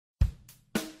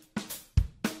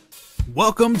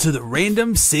Welcome to the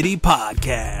Random City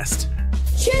Podcast.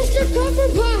 Chester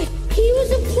Copperpot! He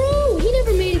was a pro! He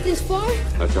never made it this far.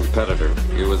 A competitor.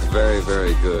 He was very,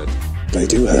 very good. I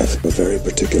do have a very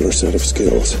particular set of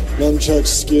skills. Nunchuck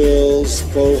skills,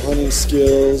 bow hunting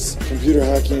skills, computer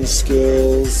hacking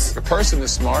skills. A person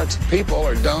is smart. People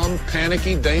are dumb,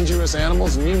 panicky, dangerous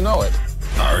animals, and you know it.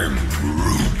 I'm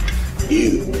Groot.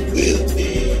 You will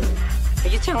be. Are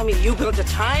you telling me you built a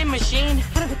time machine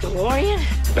out of a DeLorean?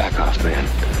 Back off, man.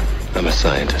 I'm a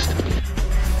scientist.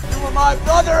 You were my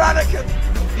brother, Anakin!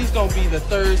 He's gonna be the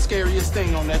third scariest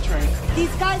thing on that train.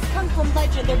 These guys come from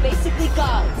legend. They're basically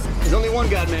gods. There's only one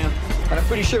god, man. And I'm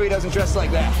pretty sure he doesn't dress like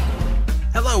that.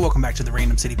 Hello, welcome back to the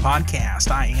Random City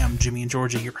Podcast. I am Jimmy and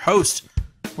Georgia, your host.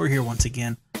 We're here once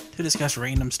again to discuss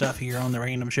random stuff here on The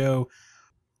Random Show.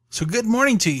 So good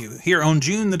morning to you here on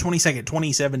June the 22nd,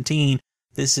 2017.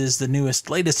 This is the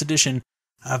latest edition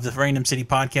of the Random City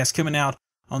Podcast coming out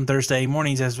on Thursday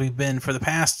mornings as we've been for the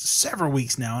past several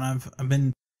weeks now. And I've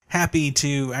been happy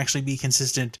to actually be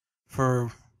consistent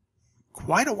for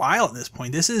quite a while at this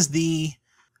point. This is the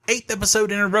 8th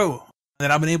episode in a row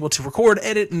that I've been able to record,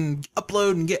 edit, and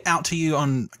upload and get out to you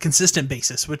on a consistent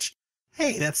basis, which,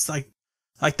 hey, that's like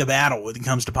the battle when it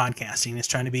comes to podcasting, is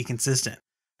trying to be consistent.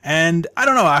 And I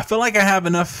don't know, I feel like I have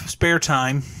enough spare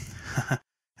time.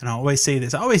 And I always say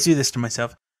this, I always do this to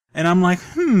myself. And I'm like,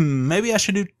 maybe I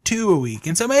should do 2 a week.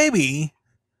 And so maybe,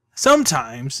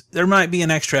 sometimes, there might be an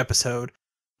extra episode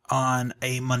on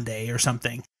a Monday or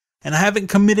something. And I haven't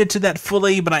committed to that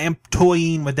fully, but I am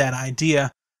toying with that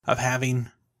idea of having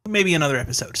maybe another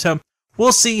episode. So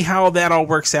we'll see how that all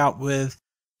works out with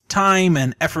time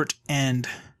and effort and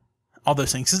all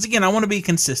those things. Because again, I want to be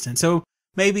consistent. So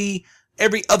maybe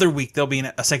every other week there'll be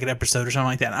a second episode or something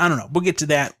like that. I don't know. We'll get to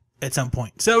that at some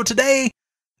point. So today,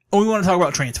 we want to talk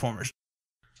about Transformers.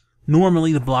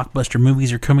 Normally, the blockbuster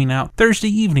movies are coming out Thursday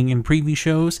evening in preview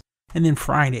shows, and then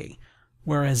Friday.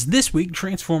 Whereas this week,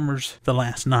 Transformers The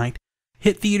Last Knight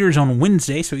hit theaters on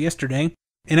Wednesday, so yesterday,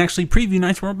 and actually preview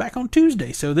nights were back on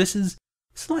Tuesday. So this is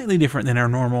slightly different than our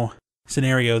normal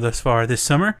scenario thus far this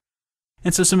summer.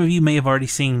 And so some of you may have already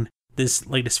seen this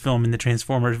latest film in the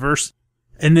Transformers verse.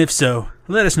 And if so,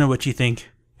 let us know what you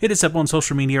think. Hit us up on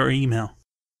social media or email.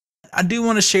 I do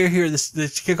want to share here,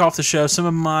 to kick off the show, some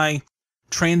of my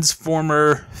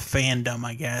Transformer fandom,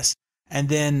 I guess. And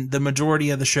then the majority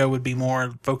of the show would be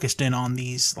more focused in on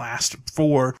these last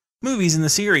 4 movies in the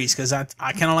series, because I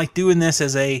kind of like doing this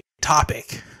as a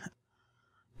topic.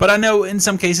 But I know in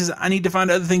some cases I need to find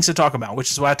other things to talk about,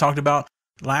 which is why I talked about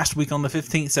last week on the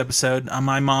 15th episode on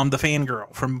my mom, the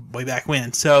fangirl, from way back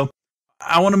when. So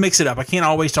I want to mix it up. I can't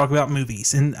always talk about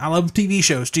movies, and I love TV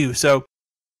shows too. So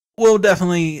we'll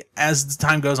definitely, as the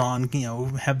time goes on,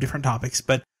 have different topics.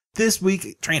 But this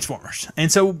week, Transformers.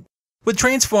 And so with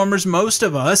Transformers, most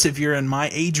of us, if you're in my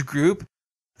age group,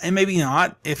 and maybe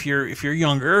not if you're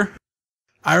younger,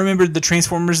 I remember the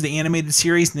Transformers, the animated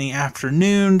series, in the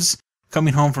afternoons,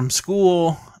 coming home from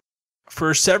school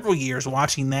for several years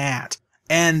watching that.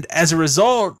 And as a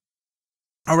result,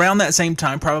 around that same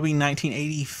time, probably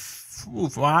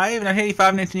 1985,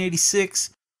 1986,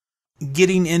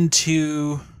 getting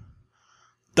into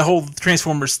the whole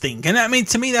Transformers thing. And I mean,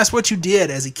 to me, that's what you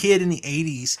did as a kid in the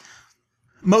 80s.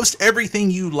 Most everything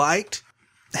you liked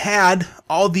had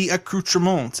all the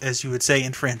accoutrements, as you would say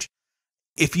in French.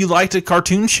 If you liked a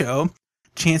cartoon show,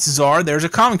 chances are there's a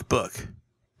comic book.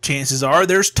 Chances are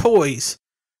there's toys.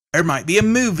 There might be a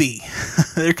movie.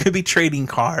 There could be trading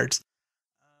cards.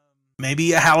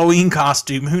 Maybe a Halloween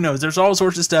costume. Who knows? There's all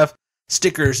sorts of stuff,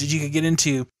 stickers that you could get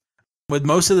into with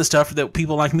most of the stuff that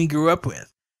people like me grew up with.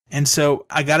 And so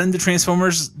I got into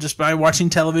Transformers just by watching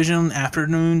television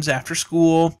afternoons after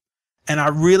school. And I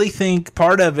really think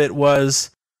part of it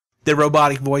was the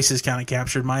robotic voices kind of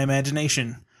captured my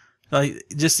imagination. Like,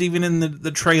 just even in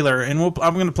the trailer. And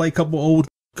I'm going to play a couple old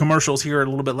commercials here a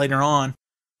little bit later on.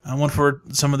 One for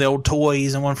some of the old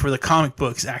toys and one for the comic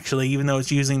books, actually, even though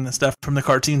it's using the stuff from the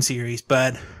cartoon series.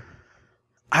 But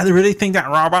I really think that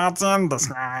robots in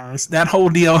disguise, that whole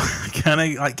deal kind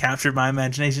of like captured my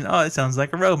imagination. Oh, it sounds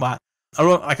like a robot.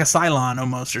 Like a Cylon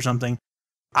almost or something.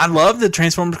 I love the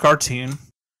Transformers cartoon.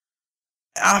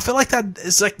 I feel like that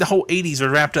it's like the whole 80s are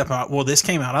wrapped up. Well, this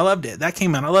came out. I loved it. That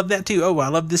came out. I loved that too. Oh, I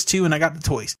loved this too. And I got the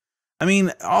toys. I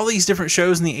mean, all these different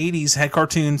shows in the 80s had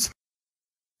cartoons.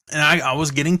 And I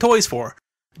was getting toys for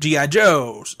G.I.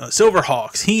 Joe,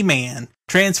 Silverhawks, He-Man,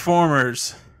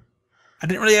 Transformers. I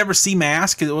didn't really ever see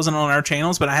Mask because it wasn't on our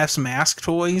channels, but I have some Mask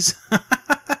toys.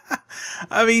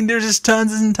 I mean, there's just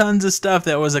tons and tons of stuff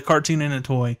that was a cartoon and a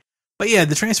toy. But yeah,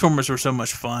 the Transformers were so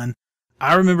much fun.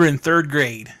 I remember in 3rd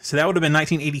grade, so that would have been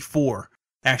 1984.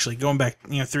 Actually, going back,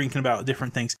 thinking about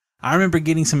different things. I remember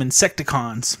getting some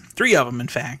Insecticons, 3 of them, in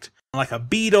fact. Like a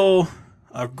beetle,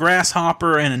 a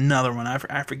grasshopper, and another one.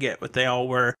 I forget what they all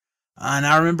were. And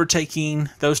I remember taking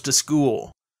those to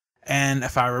school. And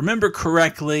if I remember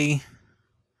correctly,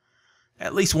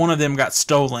 at least one of them got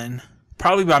stolen.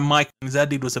 Probably by Mike, because that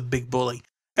dude was a big bully.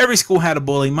 Every school had a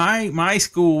bully. My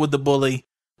school with the bully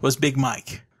was Big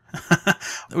Mike.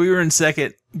 We were in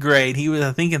 2nd grade. He was,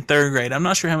 I think, in 3rd grade. I'm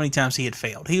not sure how many times he had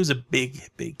failed. He was a big,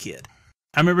 big kid.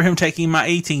 I remember him taking my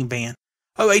A-Team band.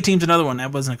 Oh, A-Team's another one.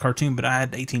 That wasn't a cartoon, but I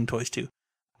had A-Team toys too.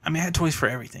 I mean, I had toys for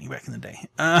everything back in the day.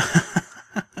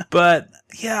 But,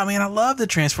 yeah, I mean, I love the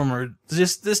Transformer.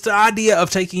 Just the idea of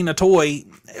taking a toy,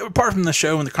 apart from the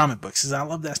show and the comic books, I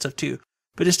love that stuff too.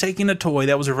 But just taking a toy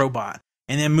that was a robot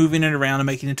and then moving it around and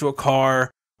making it into a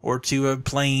car or to a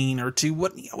plane or to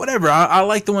whatever. I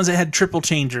like the ones that had triple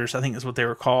changers, I think is what they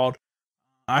were called.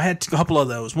 I had a couple of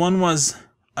those. One was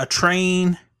a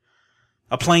train,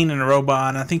 a plane, and a robot.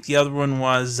 And I think the other one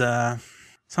was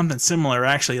something similar,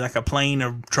 actually, like a plane,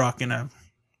 a truck, and a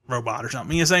robot or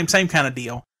something. Same kind of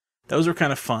deal. Those were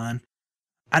kind of fun.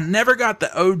 I never got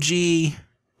the OG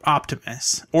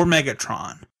Optimus or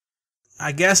Megatron.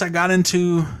 I guess I got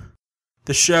into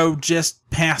the show just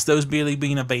past those really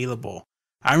being available.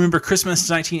 I remember Christmas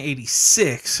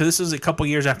 1986, so this was a couple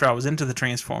years after I was into the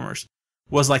Transformers,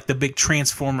 was like the big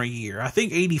Transformer year. I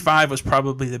think 85 was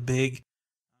probably the big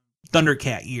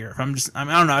Thundercat year. I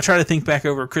don't know. I try to think back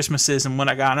over Christmases and what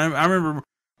I got. I remember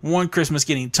one Christmas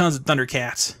getting tons of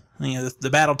Thundercats, the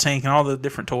battle tank and all the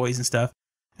different toys and stuff.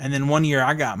 And then one year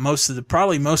I got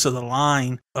probably most of the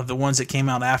line of the ones that came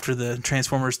out after the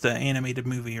Transformers, the animated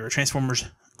movie, or Transformers,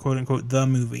 quote unquote, the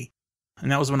movie.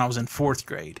 And that was when I was in 4th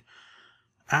grade.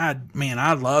 I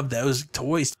loved those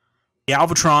toys. The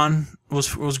Alvatron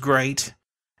was great.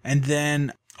 And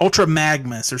then Ultra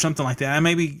Magnus or something like that. I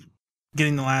may be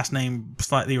getting the last name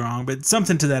slightly wrong, but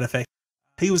something to that effect.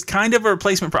 He was kind of a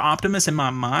replacement for Optimus in my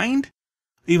mind,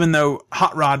 even though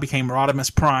Hot Rod became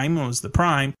Rodimus Prime, was the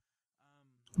Prime.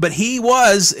 But he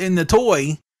was, in the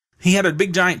toy, he had a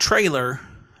big giant trailer,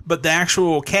 but the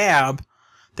actual cab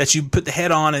that you put the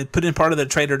head on and put in part of the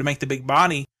trailer to make the big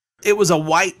body, it was a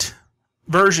white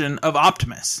version of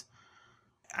Optimus.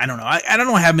 I don't know. I don't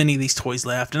know how many of these toys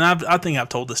left, and I think I've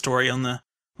told the story on the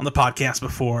podcast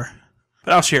before,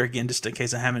 but I'll share again just in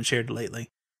case I haven't shared it lately.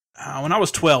 When I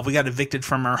was 12, we got evicted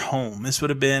from our home. This would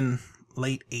have been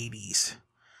late 80s.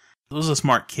 I was a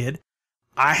smart kid.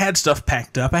 I had stuff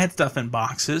packed up. I had stuff in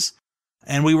boxes,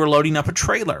 and we were loading up a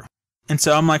trailer. And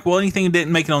so I'm like, well, anything that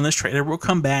didn't make it on this trailer, we'll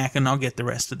come back and I'll get the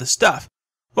rest of the stuff.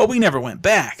 Well, we never went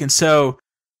back. And so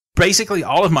basically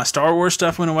all of my Star Wars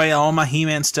stuff went away, all my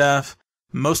He-Man stuff,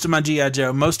 most of my G.I.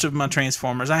 Joe, most of my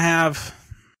Transformers. I have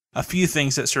a few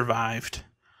things that survived.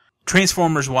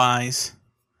 Transformers-wise,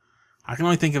 I can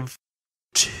only think of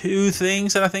 2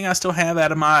 things that I think I still have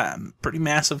out of my pretty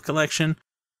massive collection.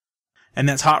 And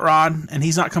that's Hot Rod, and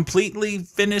he's not completely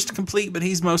complete, but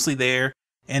he's mostly there.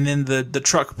 And then the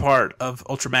truck part of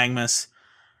Ultra Magnus.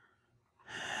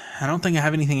 I don't think I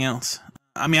have anything else.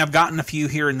 I mean, I've gotten a few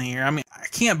here and there. I mean, I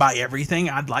can't buy everything.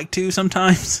 I'd like to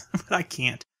sometimes, but I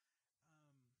can't.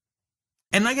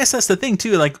 And I guess that's the thing,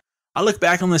 too. Like, I look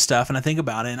back on this stuff and I think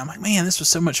about it, and I'm like, man, this was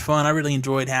so much fun. I really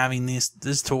enjoyed having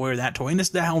this toy or that toy. And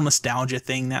that whole nostalgia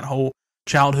thing, that whole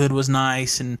childhood was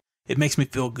nice, and it makes me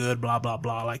feel good, blah, blah,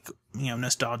 blah, like,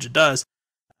 nostalgia does.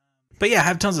 But yeah, I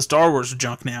have tons of Star Wars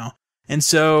junk now. And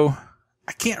so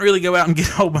I can't really go out and get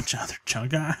a whole bunch of other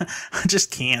junk. I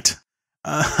just can't.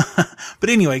 But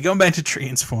anyway, going back to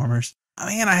Transformers.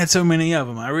 Man, I had so many of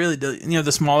them. I really do.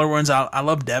 The smaller ones, I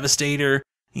love Devastator.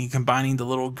 Combining the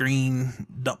little green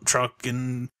dump truck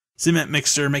and cement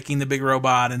mixer, making the big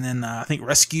robot. And then I think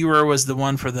Rescuer was the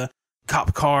one for the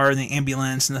cop car and the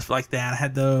ambulance and stuff like that. I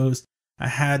had those. I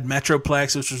had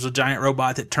Metroplex, which was a giant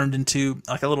robot that turned into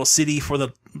like a little city for the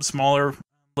smaller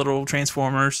little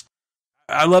Transformers.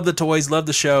 I love the toys, love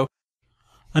the show.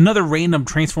 Another random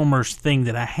Transformers thing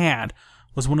that I had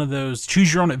was one of those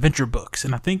choose your own adventure books.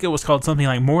 And I think it was called something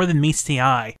like More Than Meets the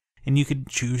Eye. And you could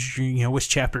choose which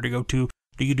chapter to go to.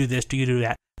 Do you do this? Do you do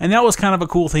that? And that was kind of a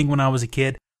cool thing when I was a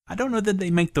kid. I don't know that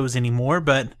they make those anymore,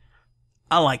 but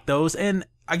I like those. And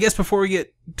I guess before we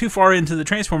get too far into the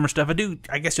Transformer stuff,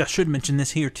 I guess I should mention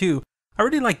this here too. I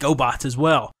really like GoBots as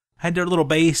well. I had their little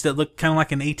base that looked kind of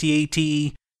like an AT-AT.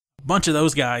 A bunch of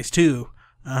those guys too.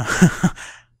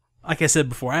 Like I said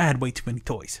before, I had way too many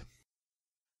toys.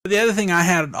 But the other thing I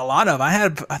had a lot of,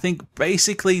 I think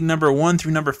basically number 1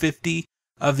 through number 50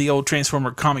 of the old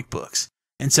Transformer comic books.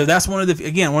 And so that's one of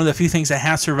the few things that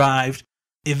has survived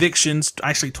Evictions,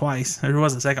 actually twice. There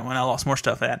was a second one I lost more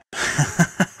stuff at.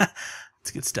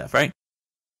 It's good stuff, right?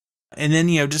 And then,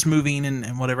 just moving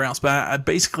and whatever else. But I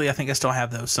think I still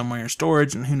have those somewhere in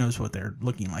storage, and who knows what they're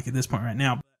looking like at this point right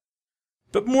now.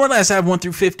 But more or less, I have 1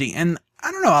 through 50. And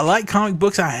I don't know, I like comic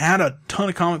books. I had a ton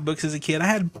of comic books as a kid. I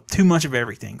had too much of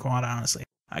everything, quite honestly,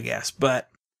 I guess. But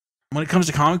when it comes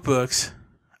to comic books,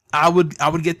 I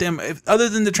would get them, other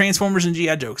than the Transformers and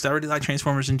G.I. Joe, because I already like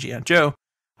Transformers and G.I. Joe,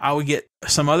 I would get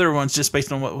some other ones just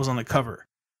based on what was on the cover.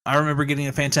 I remember getting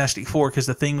a Fantastic Four because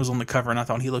the Thing was on the cover and I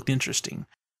thought he looked interesting.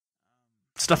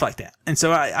 Stuff like that. And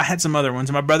so I had some other ones.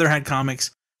 And my brother had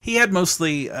comics. He had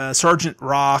mostly Sergeant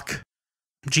Rock,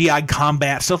 G.I.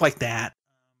 Combat, stuff like that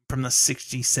from the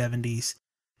 60s, 70s.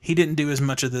 He didn't do as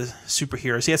much of the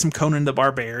superheroes. He had some Conan the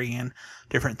Barbarian,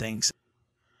 different things.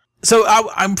 So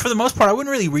I'm for the most part, I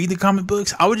wouldn't really read the comic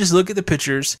books. I would just look at the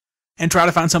pictures and try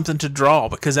to find something to draw,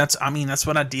 because that's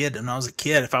what I did when I was a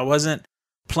kid. If I wasn't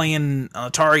playing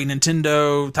Atari,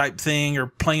 Nintendo type thing, or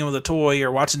playing with a toy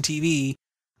or watching TV,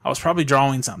 I was probably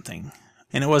drawing something.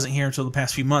 And it wasn't here until the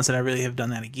past few months that I really have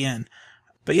done that again.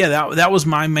 But yeah, that was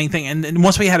my main thing. And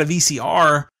once we had a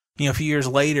VCR, a few years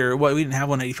later, we didn't have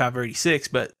one in 85 or 86,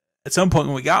 but at some point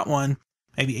when we got one,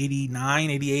 maybe 89,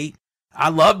 88, I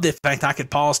loved the fact I could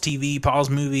pause TV, pause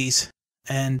movies,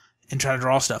 and try to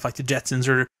draw stuff like the Jetsons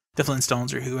or the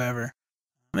Flintstones or whoever.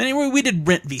 Anyway, we did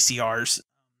rent VCRs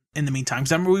in the meantime.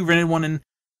 Because I remember we rented one in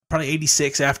probably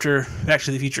 86 after Back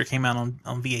to the Future came out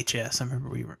on VHS. I remember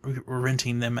we were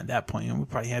renting them at that point, and we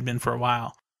probably had been for a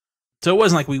while. So it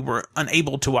wasn't like we were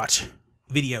unable to watch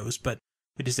videos, but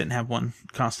we just didn't have one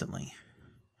constantly.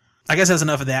 I guess that's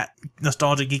enough of that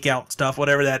nostalgia, geek out stuff,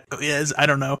 whatever that is. I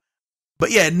don't know.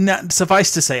 But yeah,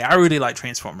 suffice to say, I really like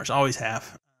Transformers. Always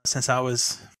have, since I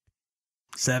was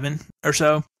 7 or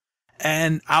so.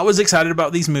 And I was excited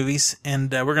about these movies,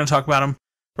 and we're going to talk about them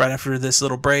right after this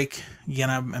little break. Again,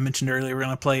 I mentioned earlier, we're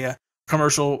going to play a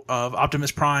commercial of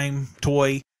Optimus Prime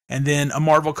toy, and then a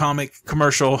Marvel comic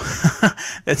commercial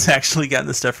that's actually got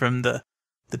the stuff from the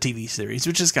TV series,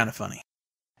 which is kind of funny.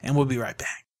 And we'll be right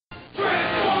back.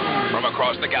 From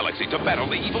across the galaxy to battle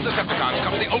the evil Decepticons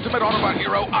comes the ultimate Autobot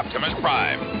hero, Optimus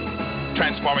Prime.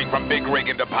 Transforming from big rig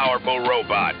into powerful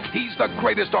robot, he's the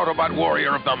greatest Autobot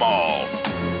warrior of them all.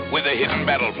 With a hidden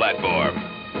battle platform,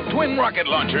 twin rocket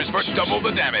launchers for double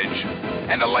the damage,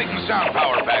 and a light and sound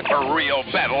power pack for real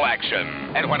battle action.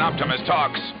 And when Optimus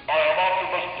talks, I am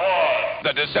Optimus Prime,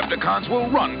 the Decepticons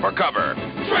will run for cover.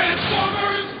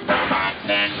 Transformers!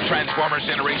 Transformers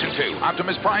Generation 2.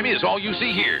 Optimus Prime is all you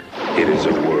see here. It is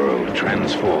a world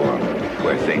transformed,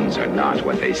 where things are not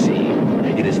what they seem.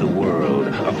 It is the world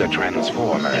of the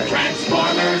Transformers. The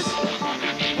Transformers,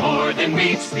 more than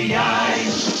meets the eye.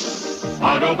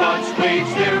 Autobots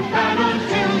wage their battle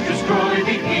to destroy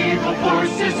the evil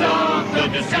forces of the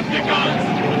Decepticons.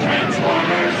 The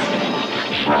Transformers,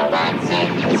 robots in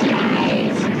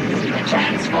disguise. The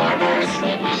Transformers,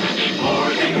 more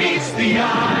than meets the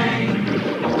eye.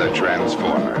 The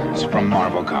Transformers from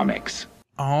Marvel Comics.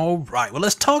 All right, well,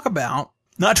 let's talk about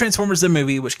not Transformers the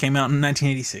movie, which came out in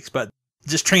 1986, but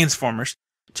just Transformers,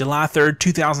 July 3rd,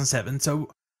 2007.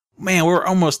 So, man, we're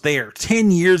almost there.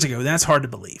 10 years ago. That's hard to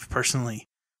believe, personally.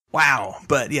 Wow.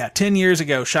 But yeah, 10 years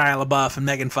ago, Shia LaBeouf and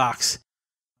Megan Fox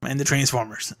and the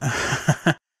Transformers.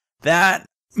 That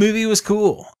movie was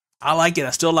cool. I like it.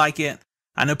 I still like it.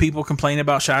 I know people complain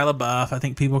about Shia LaBeouf. I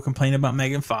think people complain about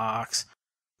Megan Fox.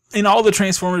 In all the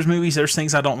Transformers movies, there's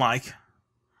things I don't like.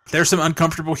 There's some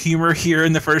uncomfortable humor here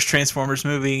in the first Transformers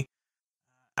movie,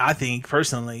 I think,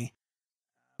 personally.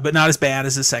 But not as bad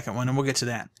as the second one, and we'll get to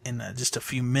that in just a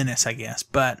few minutes, I guess.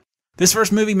 But this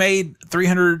first movie made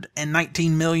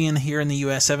 $319 million here in the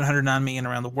U.S., $709 million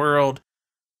around the world.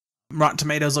 Rotten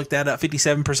Tomatoes looked that up,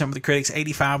 57% with the critics,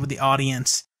 85% with the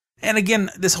audience. And again,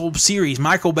 this whole series,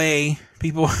 Michael Bay,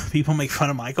 people make fun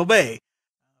of Michael Bay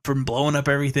for blowing up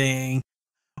everything.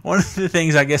 One of the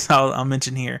things I guess I'll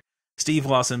mention here, Steve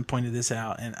Lawson pointed this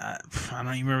out, and I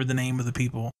don't even remember the name of the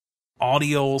people.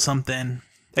 Audio something.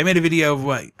 They made a video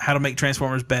of how to make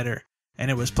Transformers better,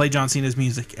 and it was play John Cena's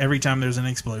music every time there's an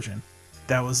explosion.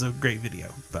 That was a great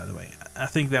video, by the way. I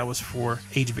think that was for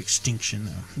Age of Extinction,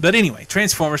 though. But anyway,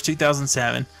 Transformers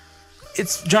 2007.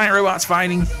 It's giant robots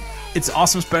fighting. It's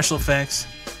awesome special effects.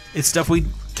 It's stuff we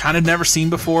kind of never seen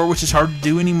before, which is hard to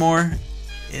do anymore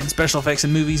in special effects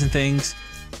and movies and things.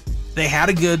 They had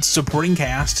a good supporting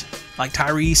cast, like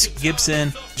Tyrese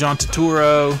Gibson, John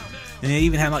Turturro, and they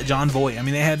even had like John Voight. I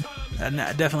mean, they had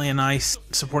definitely a nice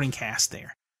supporting cast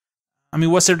there. I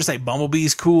mean, what's there to say?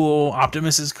 Bumblebee's cool.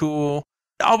 Optimus is cool.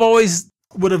 I've always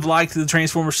would have liked the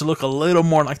Transformers to look a little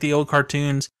more like the old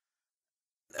cartoons.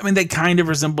 I mean, they kind of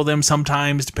resemble them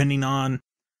sometimes, depending on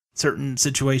certain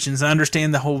situations. I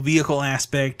understand the whole vehicle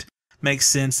aspect makes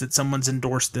sense, that someone's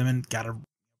endorsed them and got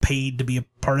paid to be a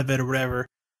part of it or whatever.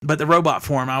 But the robot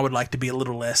form, I would like to be a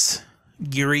little less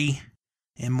geary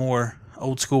and more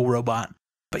old school robot.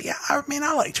 But yeah, I mean,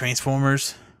 I like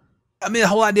Transformers. I mean, the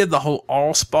whole idea of the whole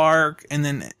AllSpark, and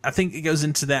then I think it goes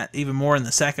into that even more in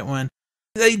the second one.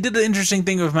 They did the interesting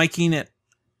thing of making it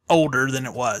older than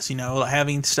it was, you know,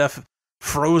 having stuff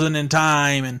frozen in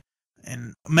time,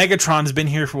 and Megatron's been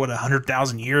here for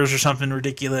 100,000 years or something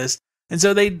ridiculous. And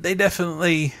so they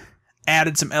definitely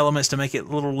added some elements to make it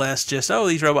a little less just, oh,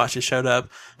 these robots just showed up.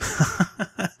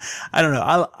 I don't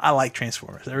know. I like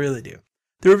Transformers. I really do.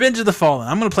 The Revenge of the Fallen.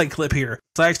 I'm going to play a clip here.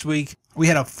 Last week, we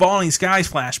had a Falling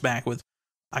Skies flashback with,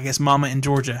 I guess, Mama and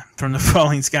Georgia from the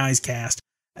Falling Skies cast.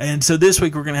 And so this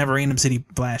week, we're going to have a Random City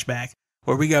flashback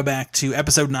where we go back to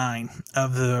episode 9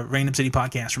 of the Random City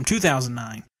podcast from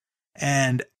 2009.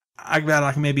 And I got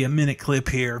like maybe a minute clip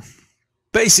here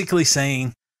basically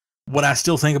saying what I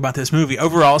still think about this movie.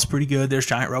 Overall, it's pretty good. There's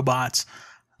giant robots.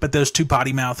 But those two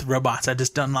potty mouth robots, I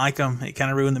just don't like them. It kind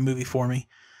of ruined the movie for me.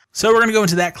 So we're going to go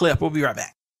into that clip. We'll be right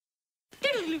back.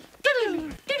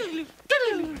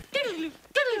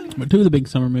 But two of the big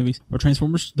summer movies were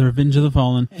Transformers, The Revenge of the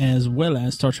Fallen, as well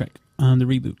as Star Trek, the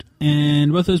reboot.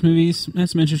 And both those movies had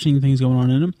some interesting things going on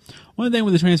in them. One thing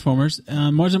with the Transformers,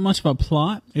 wasn't much of a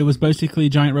plot. It was basically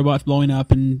giant robots blowing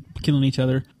up and killing each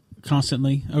other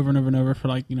constantly, over and over and over for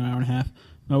like, an hour and a half.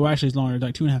 No, actually it's longer,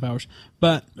 like 2.5 hours.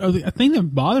 But a thing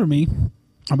that bothered me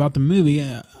about the movie,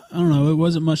 I don't know, it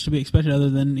wasn't much to be expected other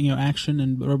than, action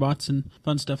and robots and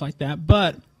fun stuff like that.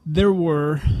 But there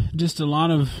were just a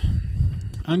lot of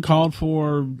uncalled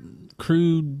for,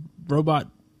 crude robot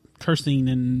cursing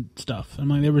and stuff. I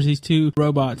mean, there was these two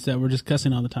robots that were just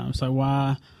cussing all the time. So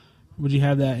why would you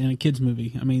have that in a kid's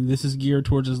movie? I mean, this is geared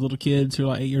towards those little kids who are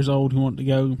like 8 years old who want to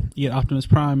go get Optimus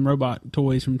Prime robot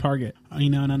toys from Target.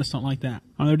 And I just don't like that.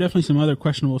 There are definitely some other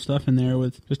questionable stuff in there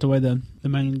with just the way the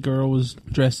main girl was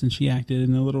dressed and she acted,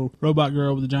 and the little robot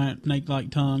girl with the giant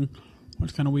snake-like tongue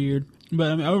was kind of weird. But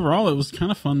I mean, overall, it was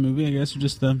kind of a fun movie, I guess, with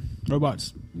just the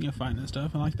robots, fighting and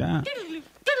stuff. I like that.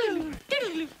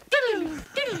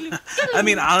 I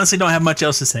mean, I honestly don't have much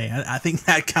else to say. I think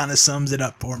that kind of sums it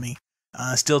up for me,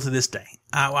 still to this day.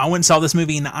 I went and saw this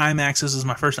movie in the IMAX. This was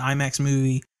my first IMAX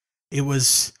movie. It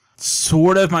was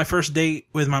sort of my first date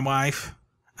with my wife.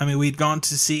 I mean, we'd gone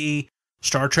to see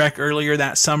Star Trek earlier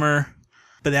that summer,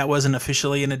 but that wasn't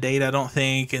officially in a date, I don't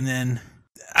think. And then,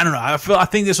 I don't know, I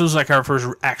think this was like our first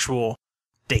actual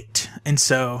date. And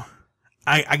so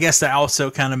I guess that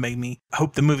also kind of made me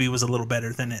hope the movie was a little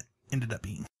better than it ended up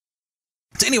being.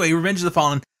 So anyway, Revenge of the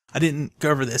Fallen, I didn't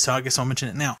go over this, so I guess I'll mention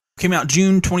it now. Came out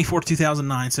June 24th,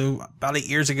 2009, so about 8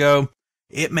 years ago.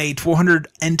 It made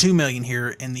 $402 million here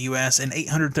in the U.S. and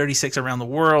 $836 around the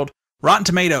world. Rotten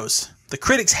Tomatoes, the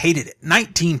critics hated it,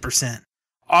 19%.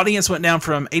 Audience went down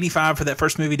from 85 for that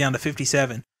first movie down to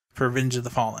 57 for Revenge of the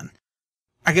Fallen.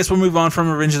 I guess we'll move on from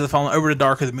Revenge of the Fallen over to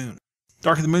Dark of the Moon.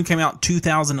 Dark of the Moon came out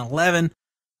 2011.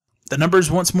 The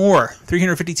numbers once more,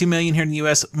 $352 million here in the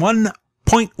U.S.,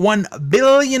 $1.1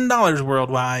 billion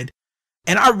worldwide.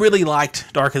 And I really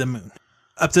liked Dark of the Moon.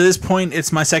 Up to this point,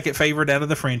 it's my second favorite out of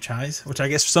the franchise, which I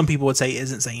guess some people would say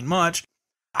isn't saying much.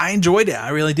 I enjoyed it. I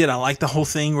really did. I liked the whole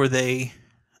thing where they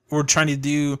were trying to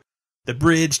do the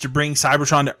bridge to bring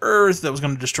Cybertron to Earth that was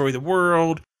going to destroy the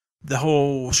world. The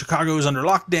whole Chicago's under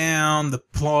lockdown. The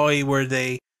ploy where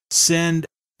they send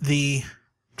the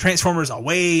Transformers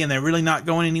away and they're really not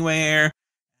going anywhere.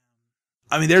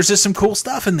 I mean, there's just some cool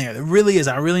stuff in there. There really is.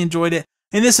 I really enjoyed it.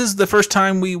 And this is the first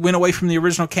time we went away from the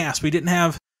original cast. We didn't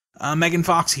have Megan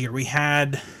Fox here. We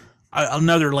had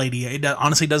another lady. It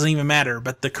honestly doesn't even matter,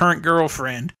 but the current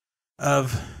girlfriend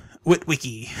of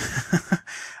Witwicky.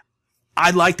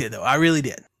 I liked it, though. I really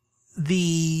did.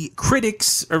 The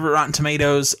critics over Rotten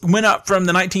Tomatoes went up from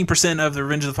the 19% of The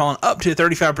Revenge of the Fallen up to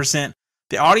 35%.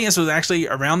 The audience was actually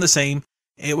around the same.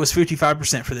 It was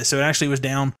 55% for this, so it actually was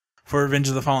down for Revenge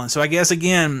of the Fallen. So I guess,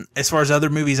 again, as far as other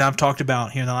movies I've talked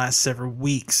about here in the last several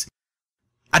weeks,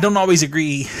 I don't always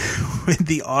agree with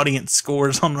the audience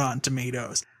scores on Rotten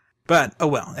Tomatoes. But, oh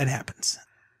well, it happens.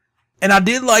 And I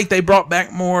did like they brought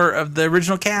back more of the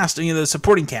original cast, the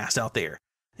supporting cast out there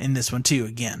in this one too,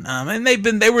 again. And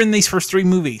they were in these first three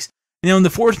movies. In the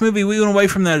fourth movie, we went away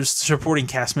from those supporting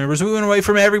cast members. We went away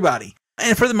from everybody.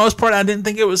 And for the most part, I didn't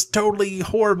think it was totally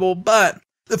horrible, but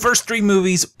the first three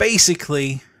movies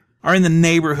basically are in the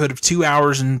neighborhood of 2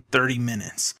 hours and 30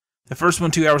 minutes. The first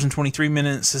one, 2 hours and 23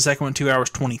 minutes. The second one, 2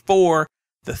 hours 24.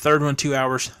 The third one, 2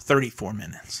 hours 34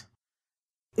 minutes.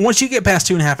 once you get past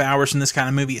 2.5 hours in this kind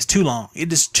of movie, it's too long.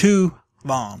 It is too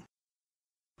long.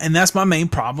 And that's my main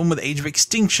problem with Age of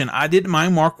Extinction. I didn't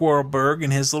mind Mark Wahlberg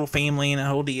and his little family and the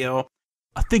whole deal.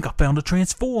 I think I found a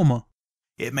Transformer.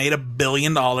 It made $1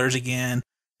 billion again.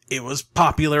 It was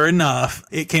popular enough.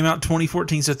 It came out in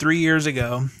 2014, so 3 years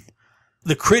ago.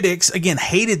 The critics, again,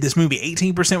 hated this movie.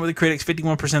 18% were the critics,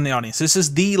 51% of the audience. This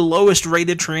is the lowest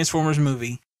rated Transformers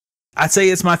movie. I'd say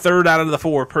it's my third out of the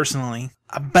 4, personally.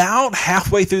 About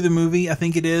halfway through the movie, I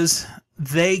think it is,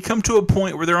 they come to a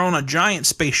point where they're on a giant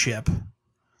spaceship.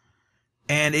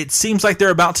 And it seems like they're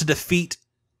about to defeat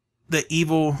the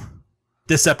evil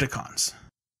Decepticons.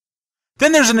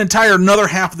 Then there's an entire another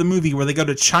half of the movie where they go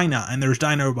to China and there's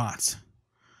Dinobots.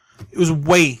 It was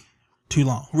way too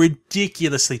long.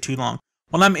 Ridiculously too long.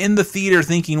 When I'm in the theater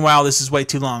thinking, wow, this is way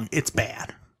too long, it's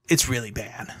bad. It's really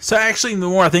bad. So actually, the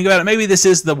more I think about it, maybe this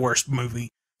is the worst movie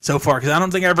so far, because I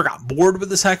don't think I ever got bored with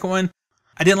the second one.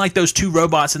 I didn't like those 2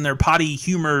 robots and their potty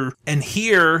humor. And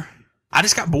here, I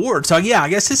just got bored. So yeah, I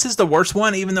guess this is the worst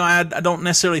one, even though I don't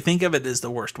necessarily think of it as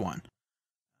the worst one.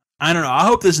 I don't know. I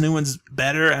hope this new one's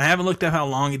better. And I haven't looked at how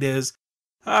long it is.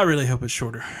 I really hope it's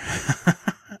shorter.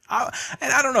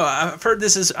 And I don't know. I've heard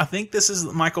I think this is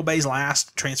Michael Bay's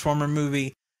last Transformer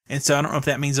movie. And so I don't know if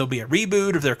that means there'll be a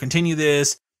reboot, if they'll continue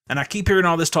this. And I keep hearing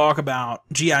all this talk about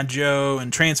G.I. Joe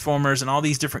and Transformers and all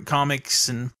these different comics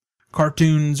and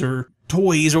cartoons or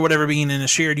toys or whatever being in a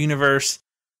shared universe.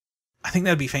 I think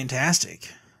that'd be fantastic.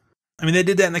 I mean, they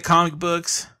did that in the comic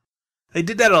books. They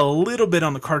did that a little bit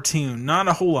on the cartoon. Not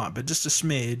a whole lot, but just a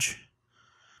smidge.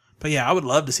 But yeah, I would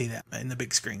love to see that in the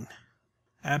big screen.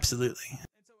 Absolutely.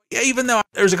 Yeah, even though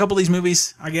there's a couple of these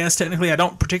movies, I guess, technically I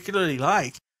don't particularly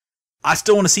like, I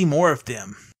still want to see more of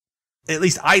them. At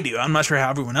least I do. I'm not sure how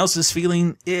everyone else's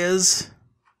feeling is.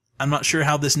 I'm not sure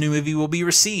how this new movie will be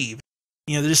received.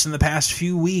 You know, just in the past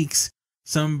few weeks,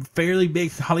 some fairly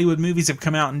big Hollywood movies have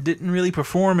come out and didn't really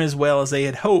perform as well as they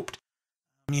had hoped.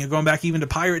 You know, going back even to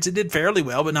Pirates, it did fairly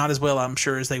well, but not as well, I'm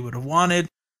sure, as they would have wanted.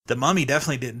 The Mummy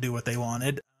definitely didn't do what they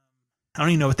wanted. I don't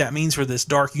even know what that means for this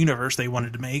dark universe they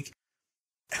wanted to make.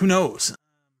 Who knows?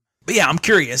 But yeah, I'm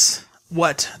curious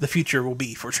what the future will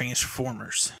be for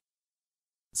Transformers.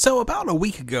 So about a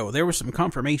week ago, there was some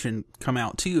confirmation come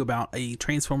out, too, about a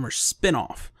Transformers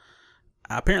spinoff.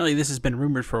 Apparently, this has been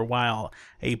rumored for a while,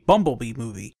 a Bumblebee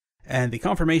movie. And the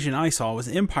confirmation I saw was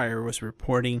Empire was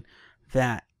reporting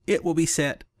that it will be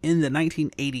set in the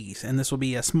 1980s, and this will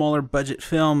be a smaller budget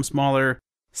film, smaller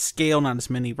scale, not as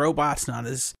many robots,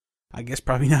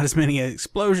 probably not as many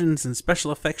explosions and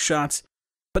special effects shots.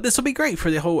 But this will be great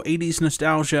for the whole 80s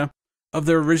nostalgia of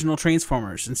the original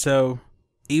Transformers. And so,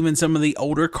 even some of the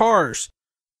older cars,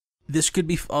 this could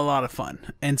be a lot of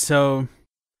fun. And so,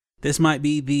 this might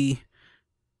be the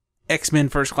X-Men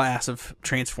First Class of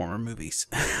Transformer movies.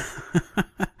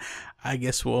 I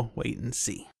guess we'll wait and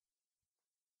see.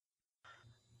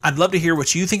 I'd love to hear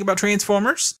what you think about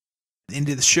Transformers. At the end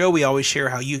of the show, we always share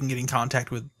how you can get in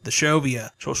contact with the show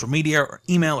via social media or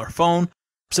email or phone.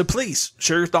 So please,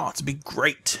 share your thoughts. It'd be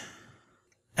great.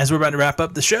 As we're about to wrap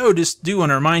up the show, just do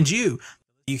want to remind you,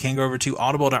 you can go over to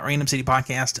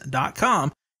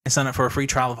audible.randomcitypodcast.com and sign up for a free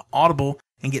trial of Audible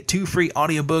and get 2 free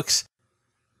audiobooks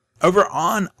over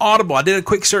on Audible. I did a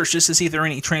quick search just to see if there are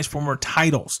any Transformer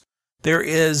titles. There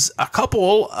is a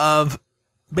couple of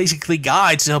basically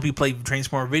guides to help you play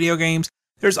Transformer video games.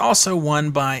 There's also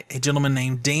one by a gentleman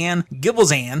named Dan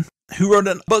Gilbelzan, who wrote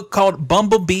a book called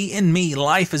Bumblebee and Me,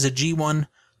 Life as a G1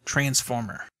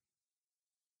 Transformer.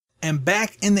 And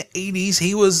back in the 80s,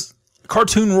 he was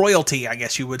cartoon royalty, I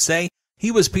guess you would say.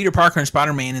 He was Peter Parker and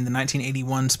Spider-Man in the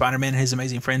 1981 Spider-Man and His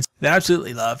Amazing Friends that I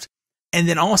absolutely loved. And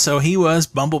then also he was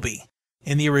Bumblebee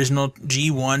in the original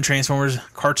G1 Transformers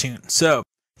cartoon. So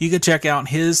you could check out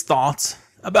his thoughts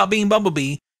about being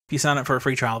Bumblebee if you sign up for a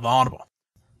free trial of Audible.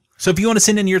 So if you want to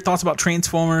send in your thoughts about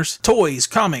Transformers, toys,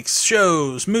 comics,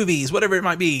 shows, movies, whatever it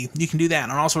might be, you can do that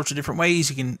in all sorts of different ways.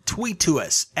 You can tweet to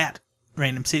us at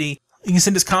Random City. You can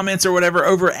send us comments or whatever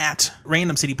over at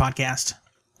Random City Podcast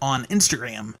on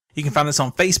Instagram. You can find us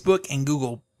on Facebook and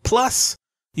Google+.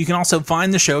 You can also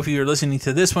find the show if you're listening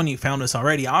to this one. You found us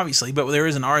already, obviously, but there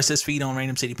is an RSS feed on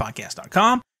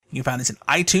randomcitypodcast.com. You can find us in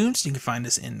iTunes. You can find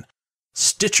us in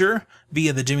Stitcher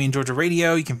via the Jimmy and Georgia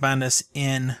Radio. You can find us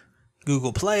in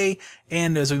Google Play,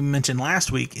 and as we mentioned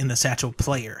last week, in the Satchel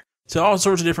Player. So all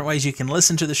sorts of different ways you can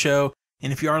listen to the show,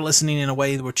 and if you are listening in a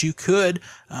way which you could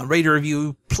rate or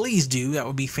review, please do. That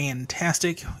would be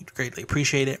fantastic. We'd greatly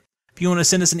appreciate it. If you want to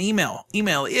send us an email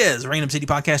is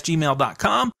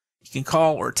randomcitypodcast@gmail.com. You can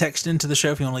call or text into the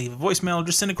show if you want to leave a voicemail, or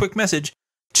just send a quick message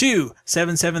to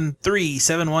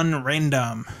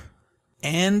 77371-RANDOM.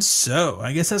 And so,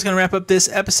 I guess that's going to wrap up this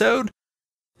episode.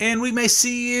 And we may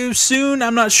see you soon,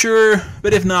 I'm not sure.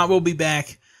 But if not, we'll be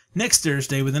back next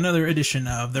Thursday with another edition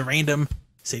of the Random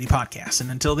City Podcast.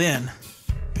 And until then,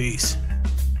 peace.